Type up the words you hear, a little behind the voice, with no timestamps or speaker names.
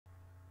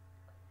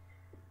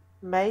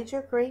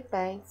Major Greek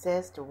bank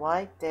says to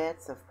wipe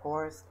debts of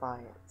poorest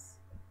clients.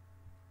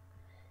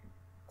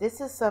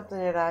 This is something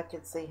that I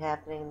could see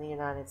happening in the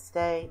United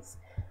States,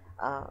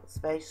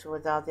 especially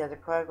with all the other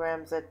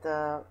programs that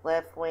the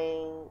left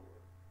wing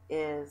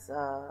is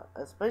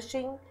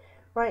pushing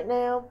right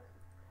now.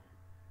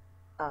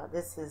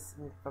 This is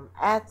from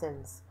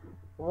Athens.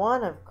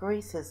 One of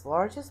Greece's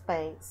largest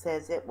banks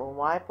says it will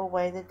wipe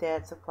away the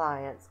debts of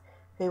clients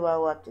who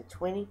owe up to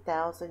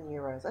 20,000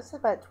 euros. That's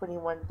about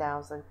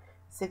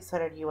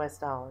 21,600 US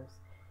dollars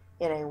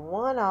in a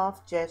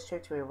one-off gesture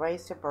to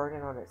erase the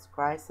burden on its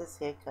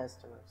crisis-hit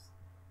customers.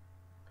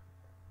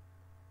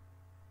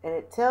 And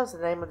it tells the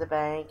name of the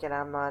bank, and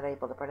I'm not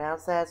able to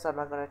pronounce that, so I'm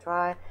not going to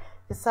try.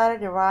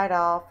 Decided to write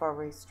off or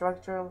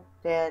restructure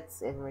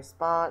debts in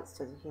response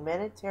to the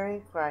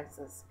humanitarian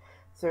crisis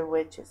through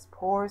which its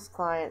poorest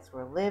clients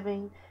were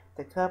living,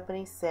 the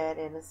company said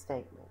in a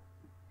statement.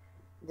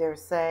 They're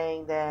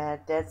saying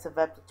that debts of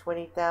up to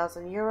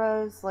 20,000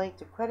 euros linked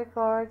to credit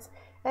cards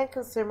and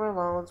consumer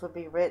loans would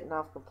be written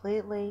off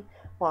completely,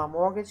 while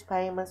mortgage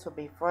payments would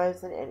be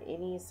frozen and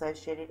any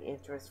associated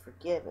interest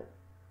forgiven.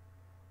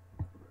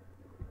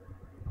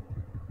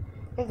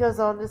 It goes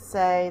on to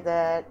say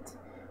that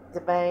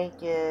the bank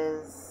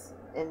is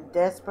in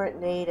desperate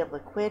need of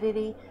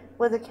liquidity,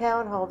 with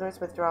account holders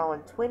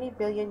withdrawing 20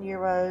 billion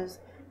euros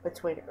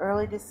between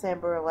early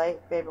December and late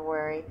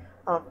February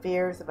on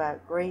fears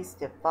about Greece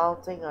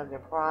defaulting under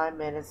Prime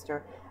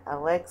Minister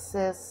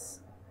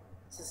Alexis,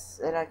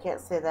 and I can't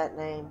say that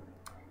name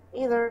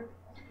either.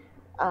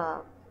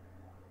 Um,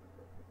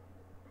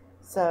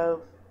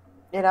 so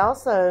it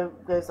also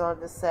goes on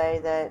to say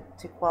that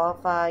to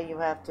qualify, you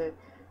have to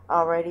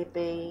already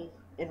be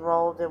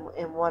enrolled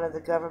in one of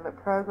the government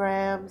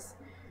programs.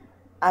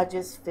 I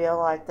just feel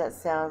like that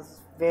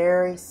sounds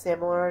very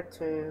similar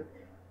to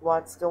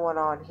what's going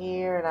on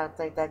here, and I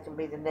think that can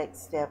be the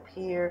next step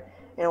here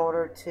in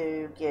order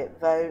to get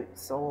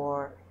votes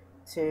or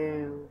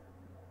to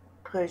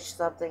push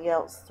something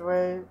else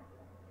through.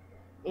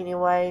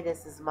 Anyway,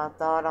 this is my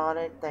thought on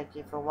it. Thank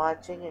you for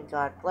watching, and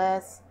God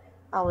bless.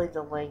 I'll leave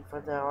the link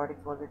for the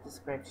article in the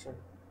description.